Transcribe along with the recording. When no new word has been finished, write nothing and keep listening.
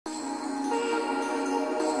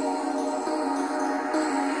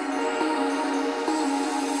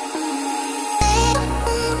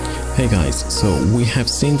Hey guys, so we have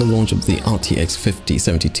seen the launch of the RTX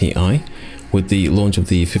 5070 Ti with the launch of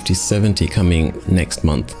the 5070 coming next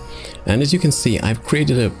month. And as you can see, I've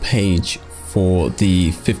created a page for the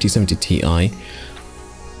 5070 Ti,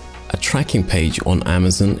 a tracking page on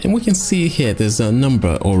Amazon, and we can see here there's a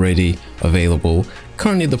number already available.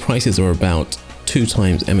 Currently the prices are about 2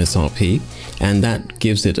 times MSRP, and that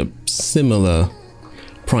gives it a similar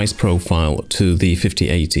price profile to the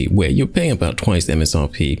 5080, where you're paying about twice the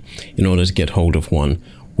MSRP in order to get hold of one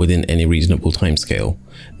within any reasonable timescale.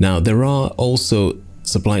 Now, there are also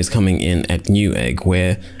supplies coming in at Newegg,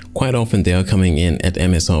 where quite often they are coming in at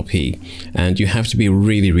MSRP, and you have to be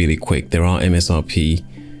really quick. There are MSRP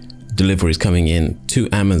deliveries coming in to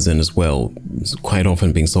Amazon as well, quite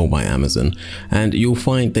often being sold by Amazon, and you'll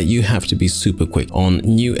find that you have to be super quick. On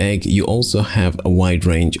Newegg, you also have a wide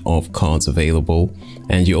range of cards available,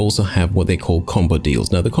 and you also have what they call combo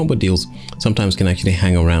deals. Now, the combo deals sometimes can actually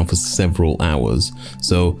hang around for several hours,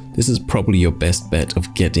 so this is probably your best bet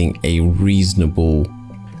of getting a reasonable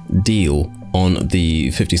deal on the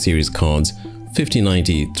 50 series cards,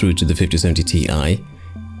 5090 through to the 5070 Ti,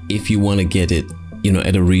 if you want to get it, you know,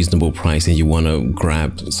 at a reasonable price, and you want to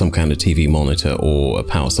grab some kind of TV monitor or a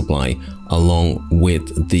power supply along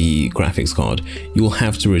with the graphics card. You'll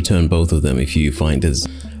have to return both of them if you find this,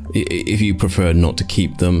 if you prefer not to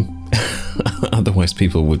keep them. Otherwise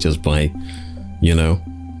people will just buy, you know,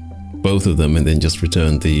 both of them and then just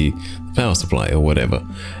return the power supply or whatever.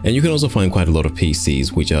 And you can also find quite a lot of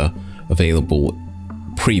PCs which are available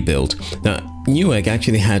pre-built. Now, Newegg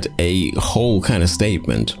actually had a whole kind of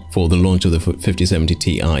statement for the launch of the 5070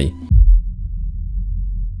 Ti.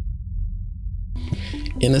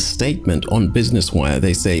 In a statement on Business Wire,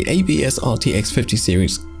 they say ABS RTX 50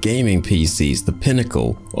 series gaming PCs, the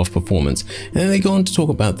pinnacle of performance. And then they go on to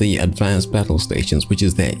talk about the Advanced Battle Stations, which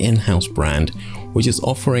is their in-house brand, which is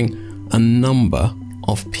offering a number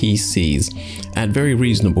of PCs at very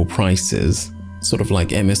reasonable prices, sort of like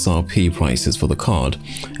MSRP prices for the card.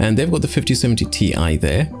 And they've got the 5070 Ti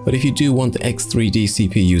there, but if you do want the X3D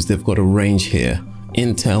CPUs, they've got a range here,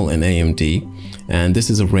 Intel and AMD, and this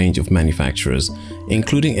is a range of manufacturers,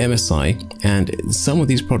 including MSI, and some of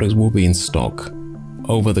these products will be in stock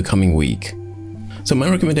over the coming week. So my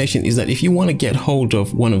recommendation is that if you want to get hold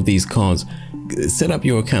of one of these cards, set up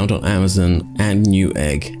your account on Amazon and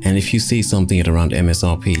Newegg, and if you see something at around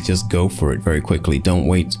MSRP, just go for it very quickly. Don't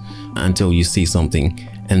wait until you see something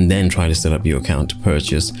and then try to set up your account to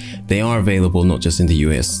purchase. They are available not just in the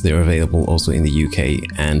US, they're available also in the UK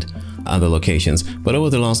and other locations. But over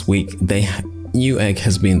the last week, Newegg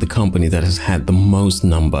has been the company that has had the most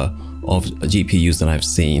number of GPUs that I've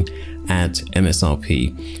seen at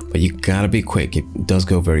MSRP, but you gotta be quick. It does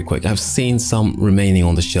go very quick. I've seen some remaining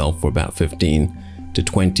on the shelf for about 15 to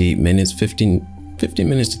 20 minutes, 15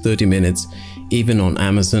 minutes to 30 minutes, even on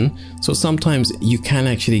Amazon. So sometimes you can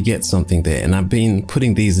actually get something there, and I've been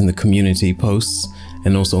putting these in the community posts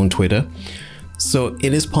and also on Twitter. So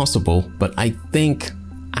it is possible, but I think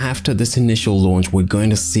after this initial launch, we're going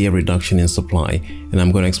to see a reduction in supply, and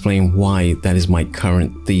I'm going to explain why that is my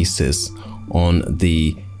current thesis on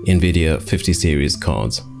the Nvidia 50 series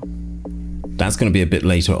cards. That's going to be a bit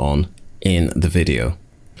later on in the video.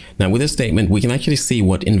 Now, with this statement, we can actually see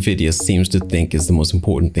what Nvidia seems to think is the most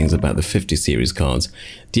important things about the 50 series cards.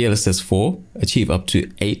 DLSS 4 achieve up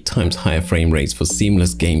to 8 times higher frame rates for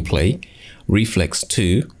seamless gameplay. Reflex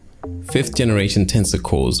 2, 5th generation Tensor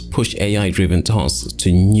Cores push AI-driven tasks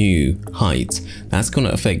to new heights. That's going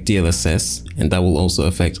to affect DLSS, and that will also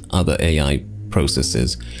affect other AI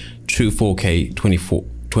processes. True 4K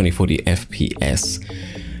 2040 FPS.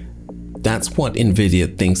 That's what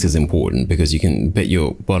Nvidia thinks is important, because you can bet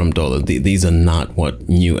your bottom dollar these are not what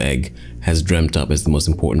Newegg has dreamt up as the most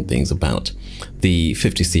important things about the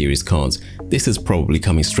 50 series cards. This is probably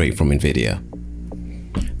coming straight from Nvidia.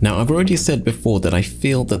 Now, I've already said before that I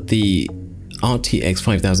feel that the RTX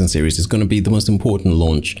 5000 series is going to be the most important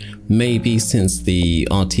launch, maybe since the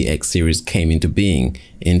RTX series came into being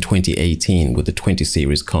in 2018 with the 20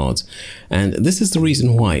 series cards. And this is the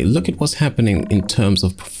reason why. Look at what's happening in terms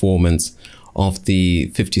of performance of the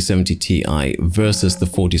 5070 Ti versus the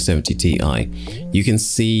 4070 Ti. You can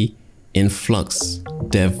see in Flux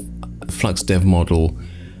Dev model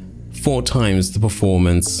 4 times the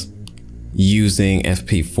performance using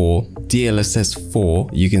FP4. DLSS 4,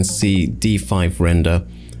 you can see D5 render,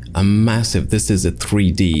 a massive, this is a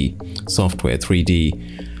 3D software,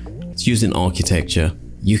 3D, it's used in architecture.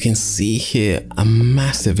 You can see here a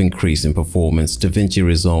massive increase in performance. DaVinci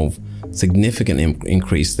Resolve, significant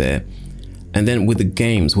increase there. And then with the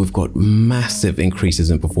games, we've got massive increases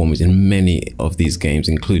in performance in many of these games,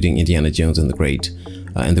 including Indiana Jones and the Great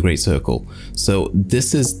and the Great Circle. So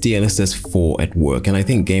this is DLSS 4 at work, and I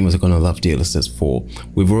think gamers are going to love DLSS 4.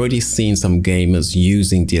 We've already seen some gamers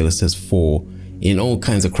using DLSS 4 in all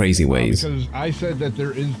kinds of crazy ways. Because I said that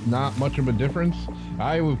there is not much of a difference,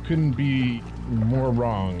 I couldn't be more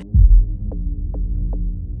wrong.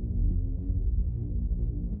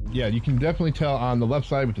 Yeah, you can definitely tell on the left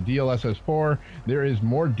side with the DLSS 4, there is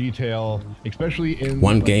more detail, especially in...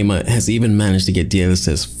 One gamer has even managed to get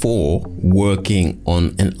DLSS 4 working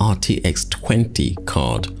on an RTX 20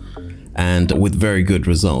 card, and with very good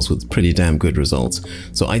results, with pretty damn good results.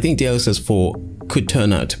 So I think DLSS 4 could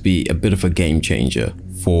turn out to be a bit of a game changer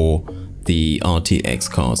for the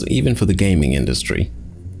RTX cards, even for the gaming industry.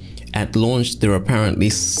 At launch, there are apparently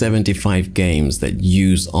 75 games that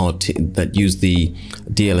use the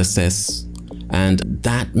DLSS, and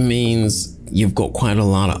that means you've got quite a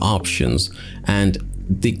lot of options, and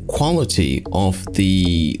the quality of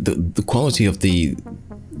the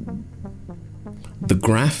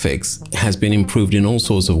graphics has been improved in all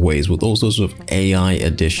sorts of ways, with all sorts of AI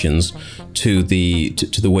additions to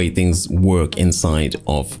the way things work inside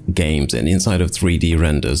of games and inside of 3D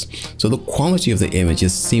renders. So the quality of the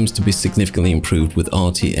images seems to be significantly improved with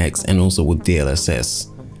RTX and also with DLSS.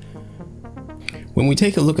 When we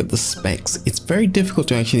take a look at the specs, it's very difficult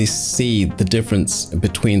to actually see the difference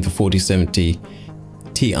between the 4070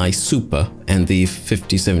 Ti Super and the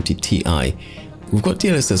 5070 Ti. We've got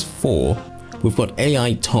DLSS 4. We've got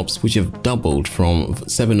AI tops which have doubled from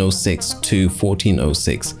 706 to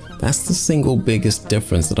 1406. That's the single biggest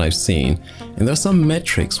difference that I've seen. And there are some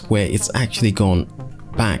metrics where it's actually gone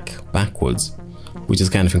backwards, which is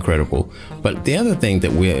kind of incredible. But the other thing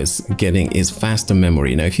that we're getting is faster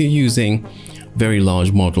memory. Now, if you're using very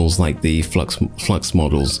large models like the Flux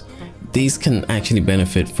models, these can actually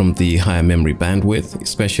benefit from the higher memory bandwidth,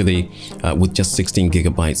 especially with just 16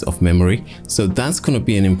 gigabytes of memory. So that's going to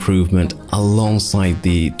be an improvement alongside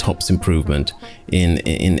the TOPS improvement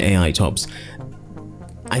in AI TOPS.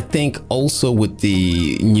 I think also with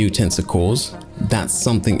the new Tensor Cores, that's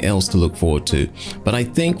something else to look forward to. But I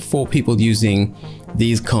think for people using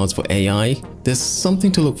these cards for AI, there's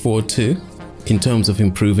something to look forward to in terms of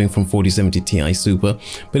improving from 4070 Ti Super.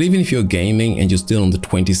 But even if you're gaming and you're still on the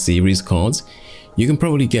 20 series cards, you can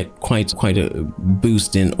probably get quite a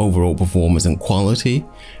boost in overall performance and quality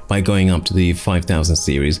by going up to the 5000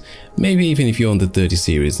 series. Maybe even if you're on the 30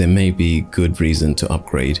 series, there may be good reason to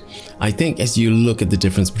upgrade. I think as you look at the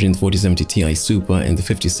difference between the 4070 Ti Super and the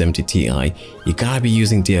 5070 Ti, you gotta be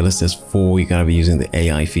using DLSS 4, you gotta be using the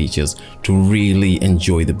AI features to really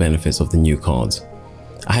enjoy the benefits of the new cards.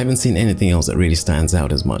 I haven't seen anything else that really stands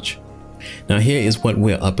out as much. Now here is what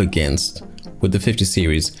we're up against with the 50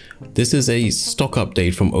 series. This is a stock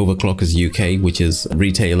update from Overclockers UK, which is a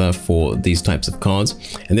retailer for these types of cards.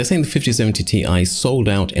 And they're saying the 5070 Ti sold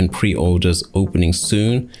out and pre-orders opening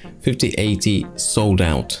soon. 5080 sold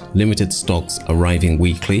out, limited stocks arriving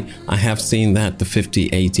weekly. I have seen that the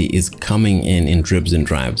 5080 is coming in dribs and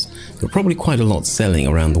drabs. There are probably quite a lot selling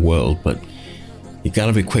around the world, but you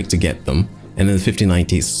gotta be quick to get them. And then the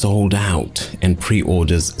 5090 sold out and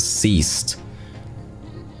pre-orders ceased.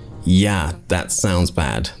 Yeah, that sounds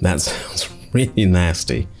bad. That sounds really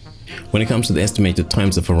nasty. When it comes to the estimated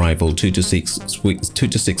times of arrival, 2 to 6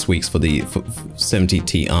 weeks for the 70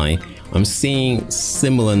 Ti, I'm seeing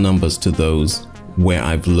similar numbers to those where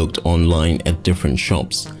I've looked online at different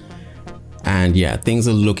shops. And yeah, things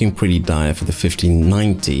are looking pretty dire for the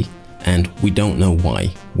 5090. And we don't know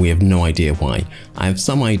why. We have no idea why. I have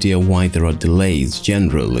some idea why there are delays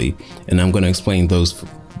generally, and I'm going to explain those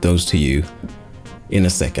to you in a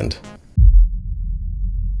second.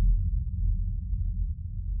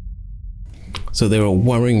 So there are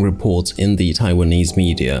worrying reports in the Taiwanese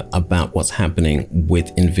media about what's happening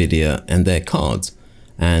with Nvidia and their cards.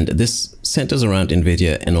 And this centers around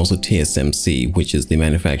Nvidia and also TSMC, which is the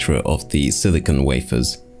manufacturer of the silicon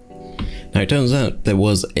wafers. Now, it turns out there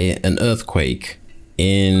was an earthquake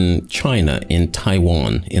in China, in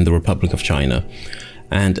Taiwan, in the Republic of China.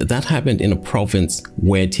 And that happened in a province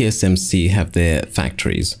where TSMC have their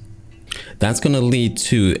factories. That's going to lead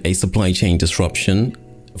to a supply chain disruption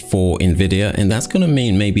for Nvidia. And that's going to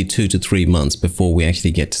mean maybe 2 to 3 months before we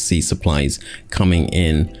actually get to see supplies coming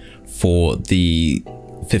in for the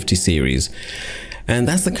 50 series. And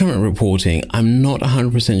that's the current reporting. I'm not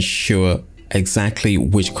 100% sure exactly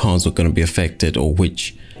which cards are going to be affected or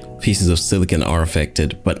which pieces of silicon are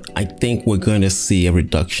affected, but I think we're going to see a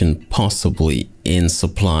reduction possibly in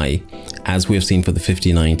supply as we have seen for the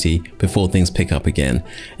 5090 before things pick up again.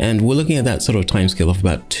 And we're looking at that sort of timescale of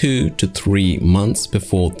about 2 to 3 months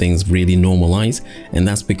before things really normalize, and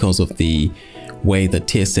that's because of the way that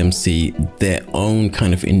TSMC, their own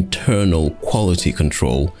kind of internal quality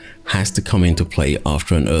control, has to come into play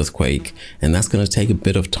after an earthquake, and that's going to take a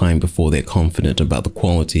bit of time before they're confident about the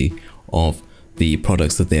quality of the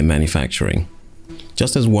products that they're manufacturing.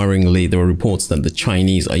 Just as worryingly, there are reports that the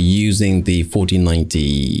Chinese are using the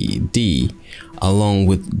 4090D along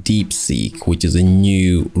with DeepSeek, which is a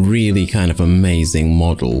new, really kind of amazing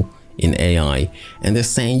model in AI. And they're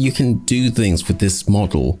saying you can do things with this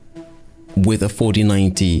model with a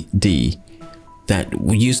 4090D that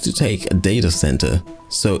used to take a data center.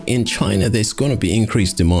 So in China, there's going to be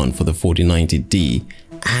increased demand for the 4090D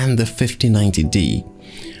and the 5090D,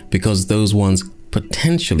 because those ones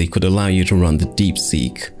potentially could allow you to run the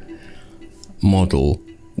DeepSeek model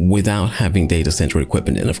without having data center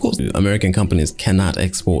equipment. And of course, American companies cannot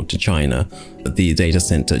export to China the data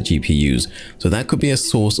center GPUs. So that could be a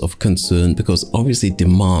source of concern, because obviously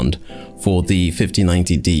demand for the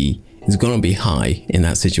 5090D is going to be high in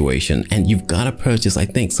that situation. And you've got to purchase, I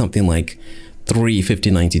think, something like 3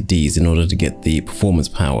 5090Ds in order to get the performance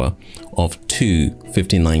power of 2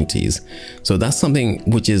 5090s. So that's something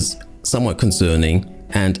which is somewhat concerning,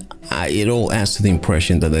 and it all adds to the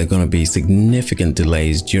impression that there are going to be significant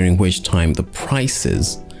delays, during which time the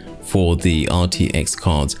prices for the RTX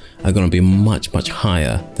cards are going to be much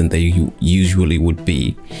higher than they usually would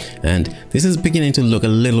be. And this is beginning to look a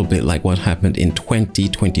little bit like what happened in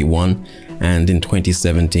 2021 and in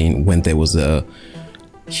 2017, when there was a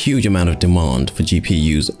huge amount of demand for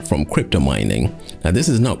GPUs from crypto mining. Now, this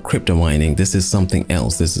is not crypto mining, this is something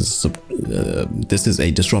else. This is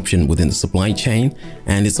a disruption within the supply chain,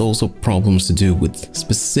 and it's also problems to do with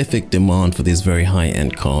specific demand for these very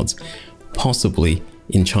high-end cards, possibly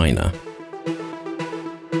in China.